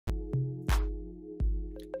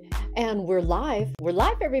And we're live. We're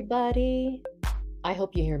live, everybody. I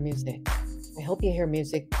hope you hear music. I hope you hear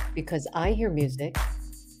music because I hear music.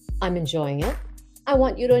 I'm enjoying it. I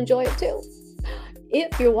want you to enjoy it too.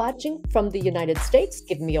 If you're watching from the United States,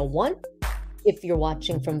 give me a one. If you're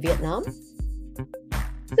watching from Vietnam,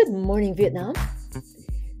 good morning, Vietnam.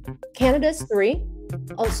 Canada's three,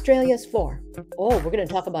 Australia's four. Oh, we're going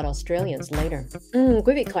to talk about Australians later.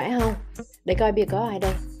 Quý vị khỏe không? Để coi bia có ai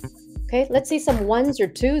đây. Okay, let's see some ones or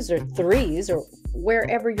twos or threes or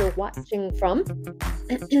wherever you're watching from.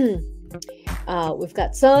 We've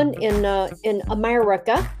got Sun in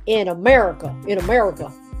America. In America. In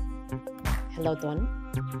America. Hello, Tuấn.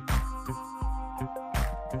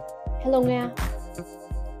 Hello, Nga.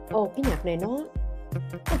 Oh, cái nhạc này nó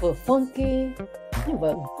vừa funky, nó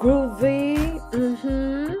vừa groovy.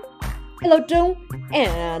 Hello, Trung.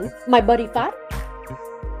 And my buddy Phát.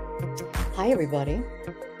 Hi, everybody.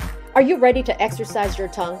 Are you ready to exercise your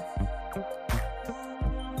tongue?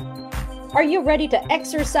 Are you ready to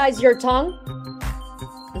exercise your tongue?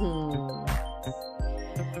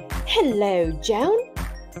 Hello, Joan.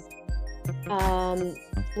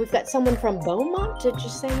 We've got someone from Beaumont. Did you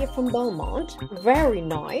say you're from Beaumont? Very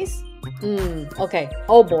nice. Okay.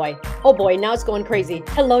 Oh boy. Oh boy. Now it's going crazy.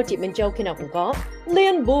 Hello, chị Minh Châu. Khi nào cũng có.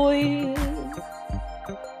 Liên Bùi.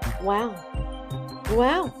 Wow.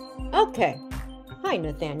 Wow. Okay. Hi,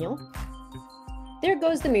 Nathaniel. There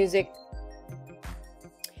goes the music.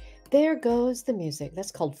 There goes the music.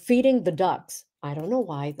 That's called Feeding the Ducks. I don't know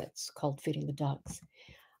why that's called Feeding the Ducks.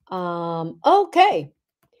 Okay.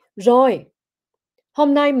 Rồi.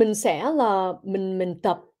 Hôm nay mình sẽ là mình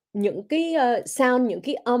tập những cái sound, những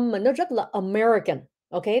cái âm mà nó rất là American.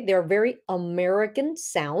 Okay, they're very American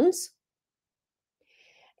sounds.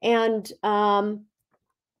 And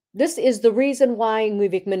this is the reason why người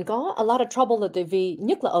Việt mình có a lot of trouble là tại vì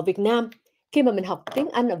nhất là ở Việt Nam, khi mà mình học tiếng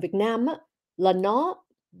Anh ở Việt Nam á, là nó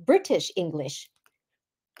British English.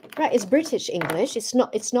 Right, it's British English.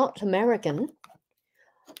 It's not American.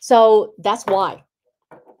 So that's why.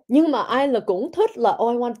 Nhưng mà ai là cũng thích là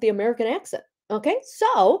I want the American accent. Okay,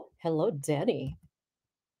 so hello Danny.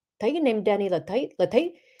 Thấy cái name Danny là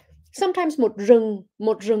thấy sometimes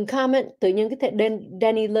một rừng comment tự nhiên cái thể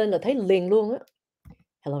Danny lên là thấy liền luôn á.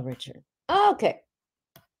 Hello Richard. Okay.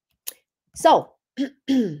 So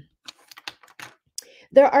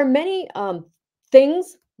there are many things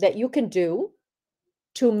that you can do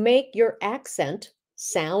to make your accent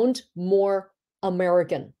sound more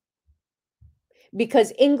American.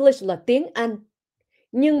 Because English là tiếng Anh.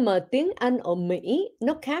 Nhưng mà tiếng Anh ở Mỹ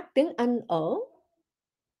nó khác tiếng Anh ở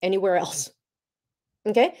anywhere else.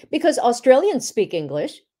 Okay? Because Australians speak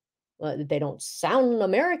English. Well, they don't sound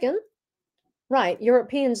American. Right.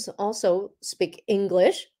 Europeans also speak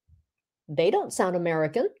English. They don't sound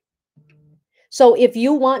American. So if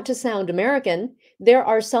you want to sound American, there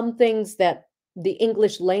are some things that the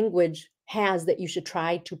English language has that you should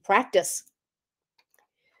try to practice.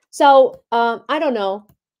 So I don't know.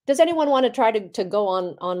 Does anyone want to try to go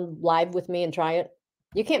on live with me and try it?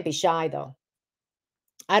 You can't be shy though.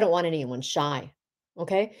 I don't want anyone shy.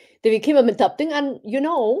 Okay? Tại vì khi mà mình tập tiếng Anh, you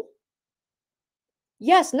know,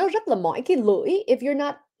 yes, nó rất là mỏi cái lưỡi if you're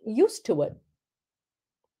not used to it.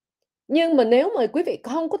 Nhưng mà nếu mà quý vị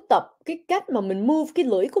không có tập cái cách mà mình move cái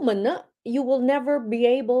lưỡi của mình á, you will never be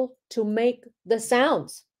able to make the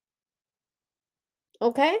sounds.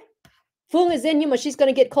 Okay? Phương is in nhưng mà she's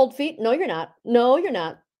gonna get cold feet. No, you're not. No, you're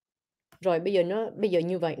not. Rồi bây giờ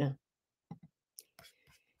như vậy nè.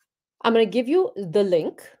 I'm gonna give you the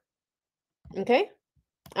link. Okay?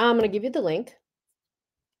 I'm gonna give you the link.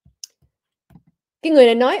 Cái người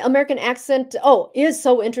này nói American accent, oh, is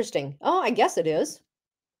so interesting. Oh, I guess it is.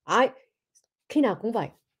 Khi nào cũng vậy.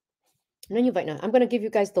 Nó như vậy nè, I'm gonna give you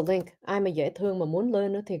guys the link. Ai mà dễ thương mà muốn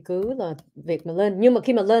lên thì cứ là việc mà lên. Nhưng mà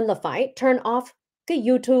khi mà lên là phải turn off cái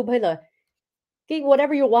YouTube hay là cái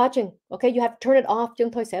whatever you're watching. Okay, you have to turn it off chứ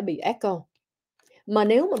không thôi sẽ bị echo. Mà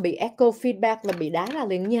nếu mà bị echo feedback là bị đá ra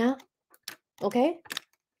liền nha. Okay?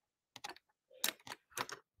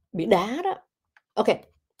 Bị đá đó. Okay.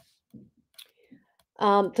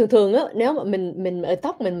 Thường á, nếu mà mình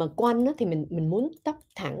tóc mình mà quanh á, thì mình muốn tóc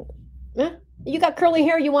thẳng. You got curly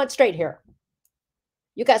hair, you want straight hair.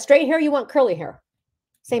 You got straight hair, you want curly hair.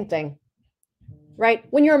 Same thing. Right?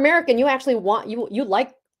 When you're American, you actually want, you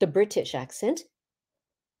like the British accent.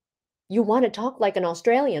 You want to talk like an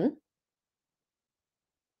Australian.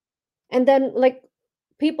 And then like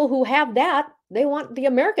people who have that, they want the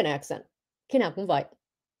American accent. Khi nào cũng vậy.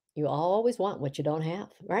 You always want what you don't have,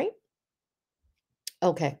 right?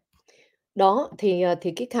 Okay. Đó thì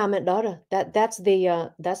cái comment đó rồi. That's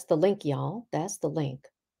the link, y'all. That's the link.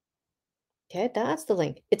 Okay, that's the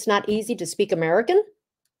link. It's not easy to speak American.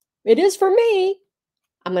 It is for me.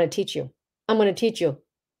 I'm going to teach you. I'm going to teach you.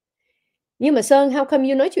 Nhưng mà Sơn, how come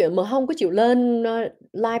you nói chuyện mà không có chịu lên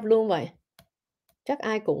live luôn vậy? Chắc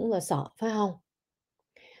ai cũng là sợ, phải không?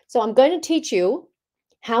 So I'm going to teach you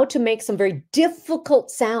how to make some very difficult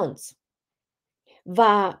sounds.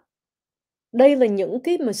 Và đây là những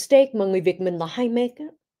cái mistake mà người Việt mình là hay make á.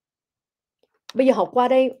 Bây giờ học qua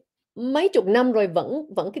đây mấy chục năm rồi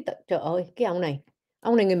vẫn cái trời ơi, cái ông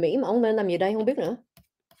này người Mỹ mà ông lên làm gì đây không biết nữa.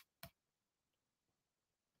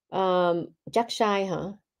 Chắc sai hả?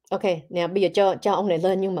 Ok, nè bây giờ cho ông này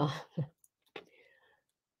lên nhưng mà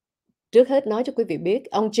trước hết nói cho quý vị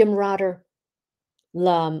biết, ông Jim Rotter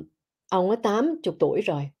là ông ấy 80 tuổi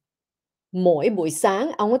rồi. Mỗi buổi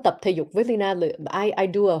sáng ông ấy tập thể dục với Lina. I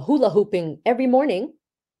do a hula hooping every morning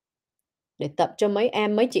để tập cho mấy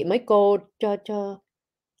em, mấy chị, mấy cô cho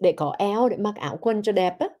để có áo, để mặc áo quần cho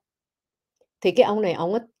đẹp á. Thì cái ông này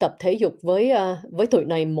ông ấy tập thể dục với tuổi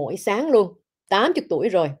này mỗi sáng luôn, 80 tuổi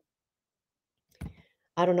rồi.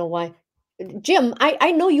 I don't know why. Jim,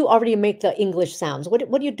 I know you already make the English sounds. What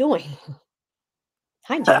are you doing?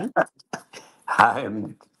 Hi, Jim.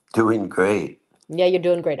 I'm doing great. Yeah, you're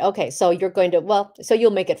doing great. Okay, so you're going to, so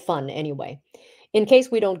you'll make it fun anyway. In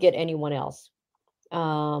case we don't get anyone else,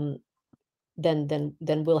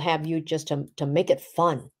 then we'll have you just to make it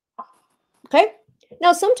fun. Okay?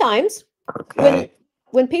 Now, sometimes Okay.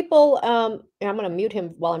 when people, I'm going to mute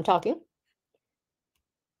him while I'm talking.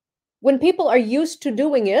 When people are used to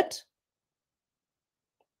doing it,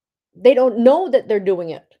 they don't know that they're doing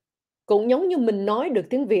it. Cũng giống như mình nói được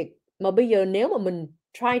tiếng Việt, mà bây giờ nếu mà mình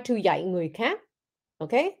try to dạy người khác,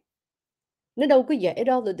 okay? Nó đâu có dễ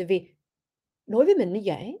đâu, là tại vì đối với mình nó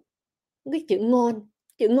dễ. Cái chữ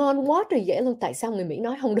ngon quá trời dễ luôn, tại sao người Mỹ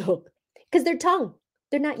nói không được? Because their tongue,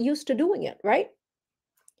 they're not used to doing it, right?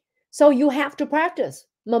 So you have to practice.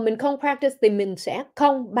 Mà mình không practice thì mình sẽ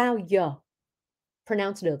không bao giờ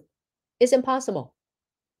pronounce được. It's impossible.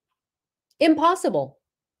 Impossible.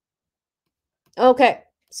 Okay,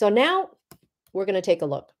 so now we're going to take a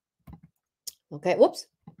look. Okay, whoops.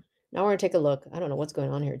 Now we're going to take a look. I don't know what's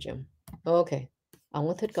going on here, Jim. Okay. Ông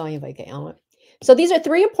có thích coi như vậy kìa ông ạ. So these are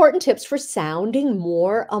 3 important tips for sounding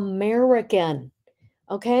more American.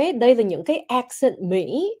 Okay, đây là những cái accent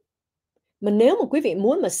Mỹ. Mà nếu mà quý vị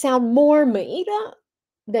muốn mà sound more Mỹ đó,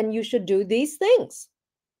 then you should do these things.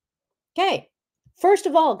 Okay,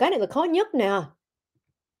 first of all, cái này là khó nhất nè.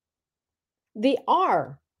 The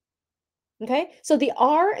R. Okay, so the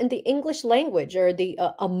R in the English language, or the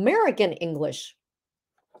American English,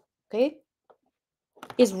 okay,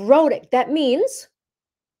 is rhotic. That means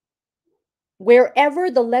wherever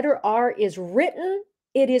the letter R is written,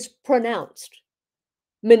 it is pronounced.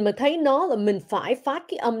 Mình mà thấy nó là mình phải phát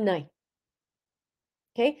cái âm này.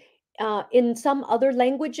 Okay, in some other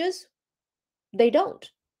languages, they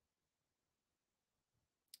don't.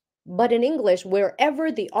 But in English,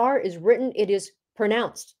 wherever the R is written, it is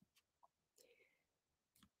pronounced.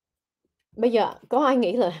 Bây giờ có ai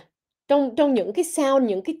nghĩ là trong những cái sound,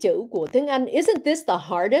 những cái chữ của tiếng Anh, isn't this the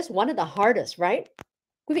hardest, one of the hardest, right?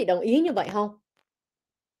 Quý vị đồng ý như vậy không?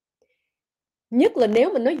 Nhất là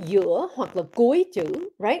nếu mà nó giữa hoặc là cuối chữ,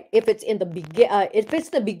 right? If it's in the if it's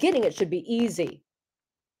the beginning, it should be easy.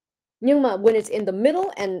 Nhưng mà when it's in the middle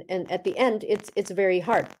and at the end, it's very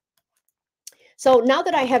hard. So now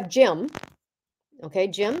that I have Jim, okay,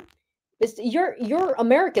 Jim, you're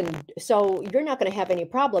American, so you're not going to have any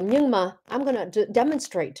problem. Nhưng mà I'm going to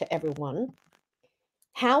demonstrate to everyone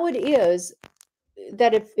how it is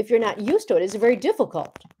that if you're not used to it, it's very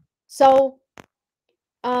difficult. So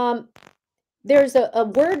there's a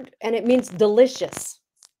word and it means delicious.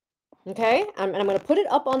 Okay, and I'm going to put it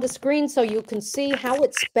up on the screen so you can see how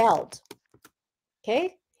it's spelled.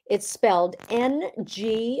 Okay, it's spelled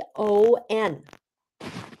N-G-O-N.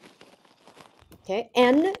 Okay,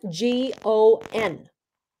 N-G-O-N.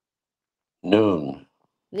 Noon.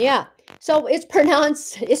 Yeah, so it's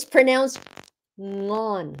pronounced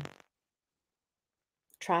ngon.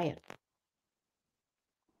 Try it.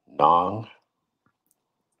 Nong.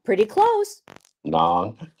 Pretty close.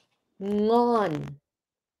 Nong. Ngon.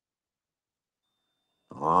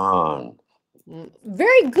 On.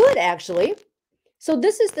 Very good, actually. So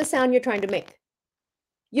this is the sound you're trying to make.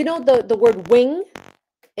 You know the word wing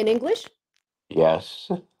in English?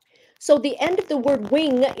 Yes. So the end of the word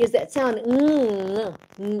wing is that sound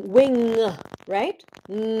wing, right?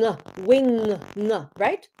 Wing,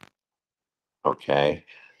 right? Okay.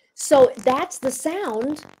 So that's the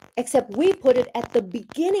sound, except we put it at the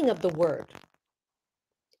beginning of the word.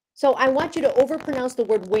 So I want you to overpronounce the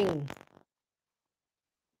word wing.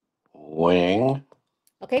 Wing.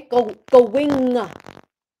 Okay, go wing.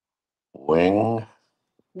 Wing.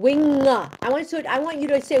 Wing. I want you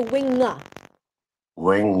to say wing.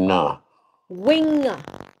 Wing na. Wing.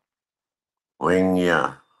 Wing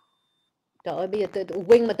ya. Trời ơi, bây giờ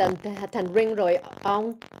wing mà thành ring rồi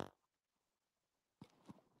ông.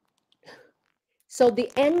 So the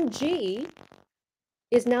NG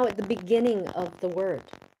is now at the beginning of the word.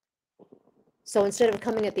 So instead of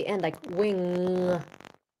coming at the end like wing,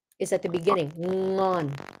 it's at the beginning. Ngon.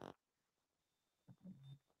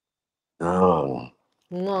 Ngon.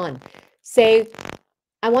 Ngon. Say,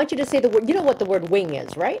 I want you to say the word, you know what the word wing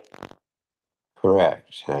is, right?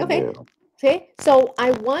 Correct. I Okay. do. Okay. So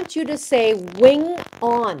I want you to say wing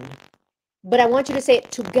on, but I want you to say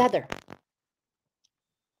it together.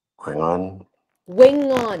 Wing on.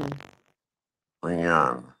 Wing on. Wing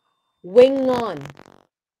on. Wing on.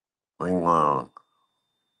 Wing on.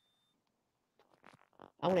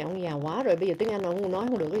 Ông này ông già quá rồi, bây giờ tiếng Anh ông không nói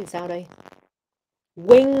không được thì sao đây?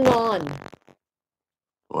 Wing on.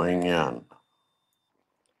 Wing on.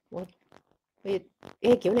 Bây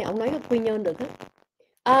giờ, kiểu này ông nói quy nhơn được á.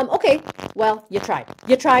 Okay, well, you tried.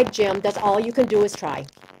 You tried, Jim. That's all you can do is try.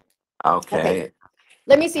 Okay.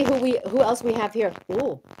 Let me see who else we have here.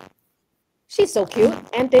 Ooh, she's so cute.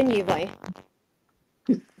 Em tên gì vậy?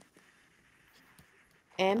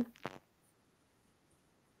 Em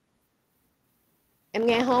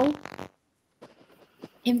nghe không?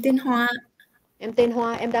 Em tên Hoa. Em tên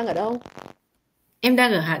Hoa. Em đang ở đâu? Em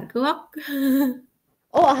đang ở Hàn Quốc.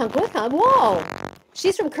 Oh, ở Hàn Quốc hả? Wow.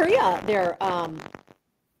 She's from Korea. There,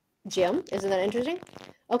 Jim. Isn't that interesting?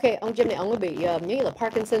 Okay, ông Jim này ông bị giống như là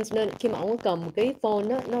Parkinson's nên khi mà ông cầm cái phone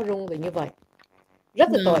nó rung về như vậy. Rất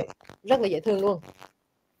là tội, rất là dễ thương luôn.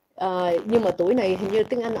 Nhưng mà tuổi này hình như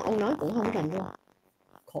tiếng Anh ông nói cũng không rành luôn.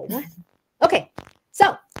 Khổ quá. Okay, so,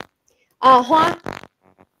 Hoa,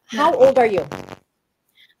 how old are you?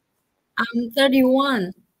 I'm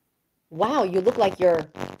 31. Wow, you look like you're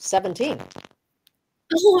 17.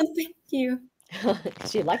 Oh, thank you.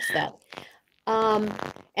 She likes that.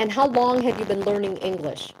 And how long have you been learning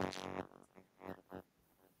English?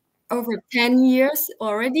 Over 10 years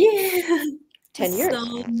already. 10 years.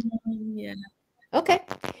 So, yeah. Okay.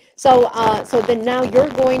 So then now you're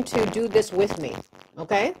going to do this with me.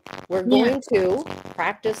 Okay. We're going to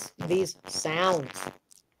practice these sounds.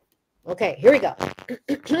 Okay, here we go.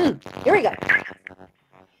 Here we go.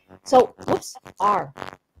 So, whoops, R,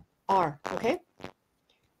 okay?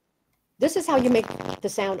 This is how you make the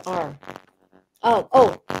sound R.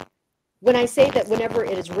 Oh, when I say that whenever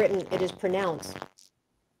it is written, it is pronounced.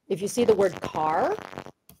 If you see the word car,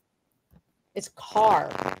 it's car,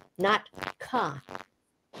 not ka.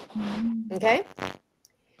 Okay?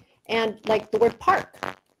 And like the word park,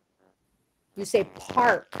 you say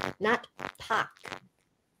park, not park.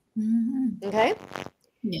 Okay?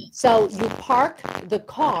 Yeah. So you park the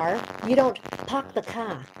car, you don't park the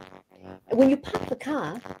car. When you park the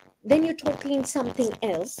car, then you're talking something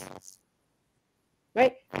else,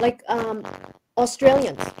 right? Like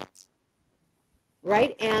Australians,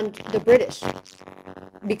 right? And the British,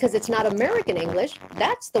 because it's not American English,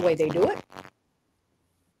 that's the way they do it.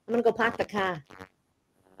 I'm gonna go park the car.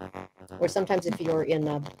 Or sometimes if you're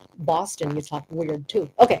in Boston, you talk weird too.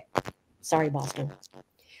 Okay, sorry Boston.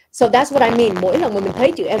 So that's what I mean. Mỗi lần mà mình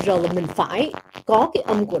thấy chữ R là mình phải có cái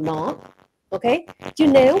âm của nó. Ok, chứ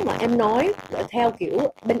nếu mà em nói theo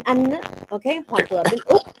kiểu bên Anh á, ok, hoặc là bên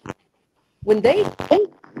Úc, when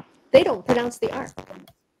they don't pronounce the R.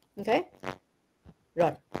 Ok,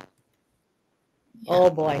 rồi.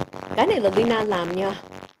 Oh boy, cái này là Lina làm nha,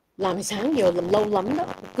 làm sáng giờ làm lâu lắm đó,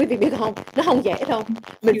 quý vị biết không? Nó không dễ đâu.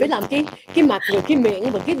 Mình phải làm cái mặt rồi cái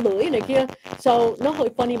miệng và cái lưỡi này kia, so nó hơi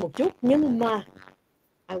funny một chút, nhưng mà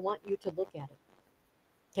I want you to look at it.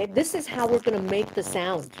 Okay, this is how we're going to make the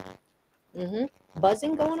sound.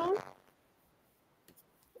 Buzzing going on?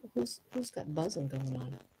 Who's got buzzing going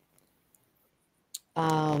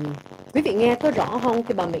on? Quý vị nghe có rõ không?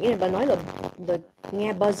 Cái bà Mỹ này bà nói là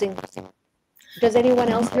nghe buzzing. Does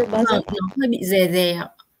anyone else hear buzzing? Nó hơi bị rè rè ạ.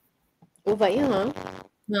 Ủa vậy hả?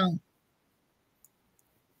 Vâng.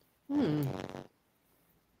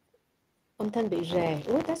 Âm thanh bị rè.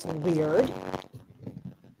 Oh, that's weird.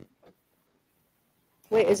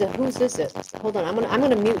 Wait, whose is it? Hold on, I'm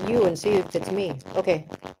gonna mute you and see if it's me. Okay.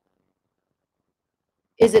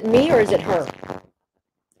 Is it me or is it her?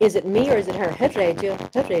 Is it me or is it her? Hết rè chưa?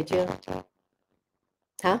 Hết rè chưa?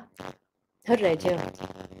 Hả? Hết rè chưa?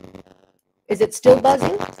 Is it still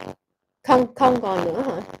buzzing? Không còn nữa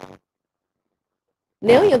hả?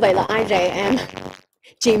 Nếu như vậy là ai rè em?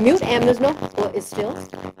 Chị mute em nữa nó. Oh, it's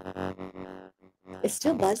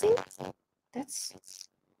still buzzing? That's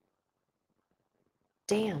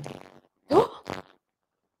Damn.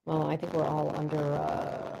 Well, I think we're all under.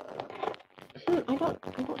 I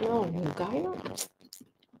don't know. Nhiều cái đó.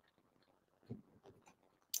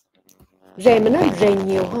 Rề mình nói rề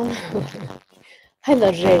nhiều không? Hay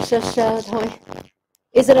là rề sơ sơ thôi?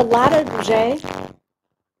 Is it a lot of rề?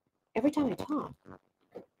 Every time I talk.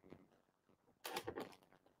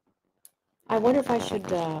 I wonder if I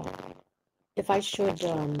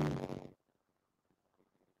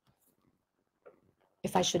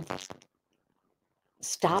should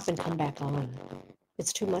stop and come back on.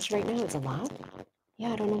 It's too much right now. It's a lot.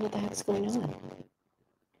 Yeah, I don't know what the heck's going on.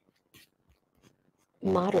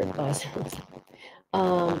 Moderate buzz.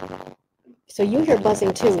 So you hear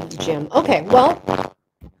buzzing too, Jim. Okay, well,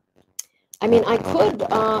 I mean, I could,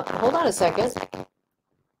 hold on a second.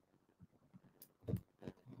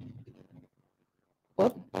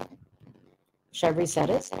 Whoop. Should I reset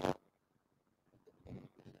it?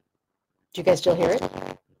 Do you guys still hear it?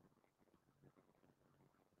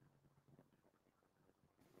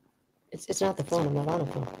 It's not the phone. I'm not on a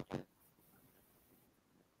phone.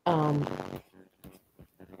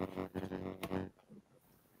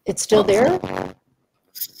 It's still there?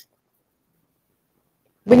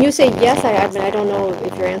 When you say yes, I mean, I don't know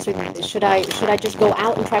if you're answering. Should I just go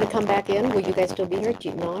out and try to come back in? Will you guys still be here?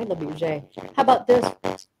 No, I love you, Jay. How about this?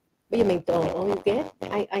 Bây giờ mình you get?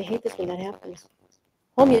 I hate this when that happens.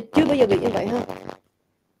 Hôm giờ chưa bao giờ bị như vậy ha.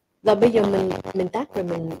 Là bây giờ mình tắt rồi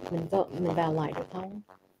mình vào lại được không?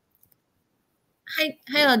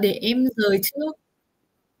 Hay là để em rời trước?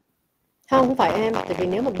 Không phải em, tại vì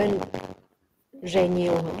nếu mà bên rề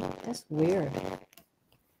nhiều hả? That's weird.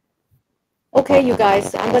 Okay, you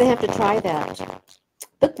guys, I'm gonna have to try that.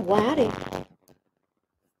 Tức quá đi.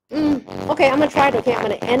 Okay, I'm gonna try it. Okay, I'm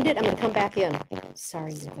gonna end it. I'm gonna come back in.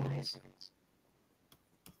 Sorry, you guys.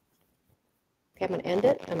 Okay, I'm gonna end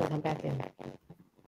it. I'm gonna come back in.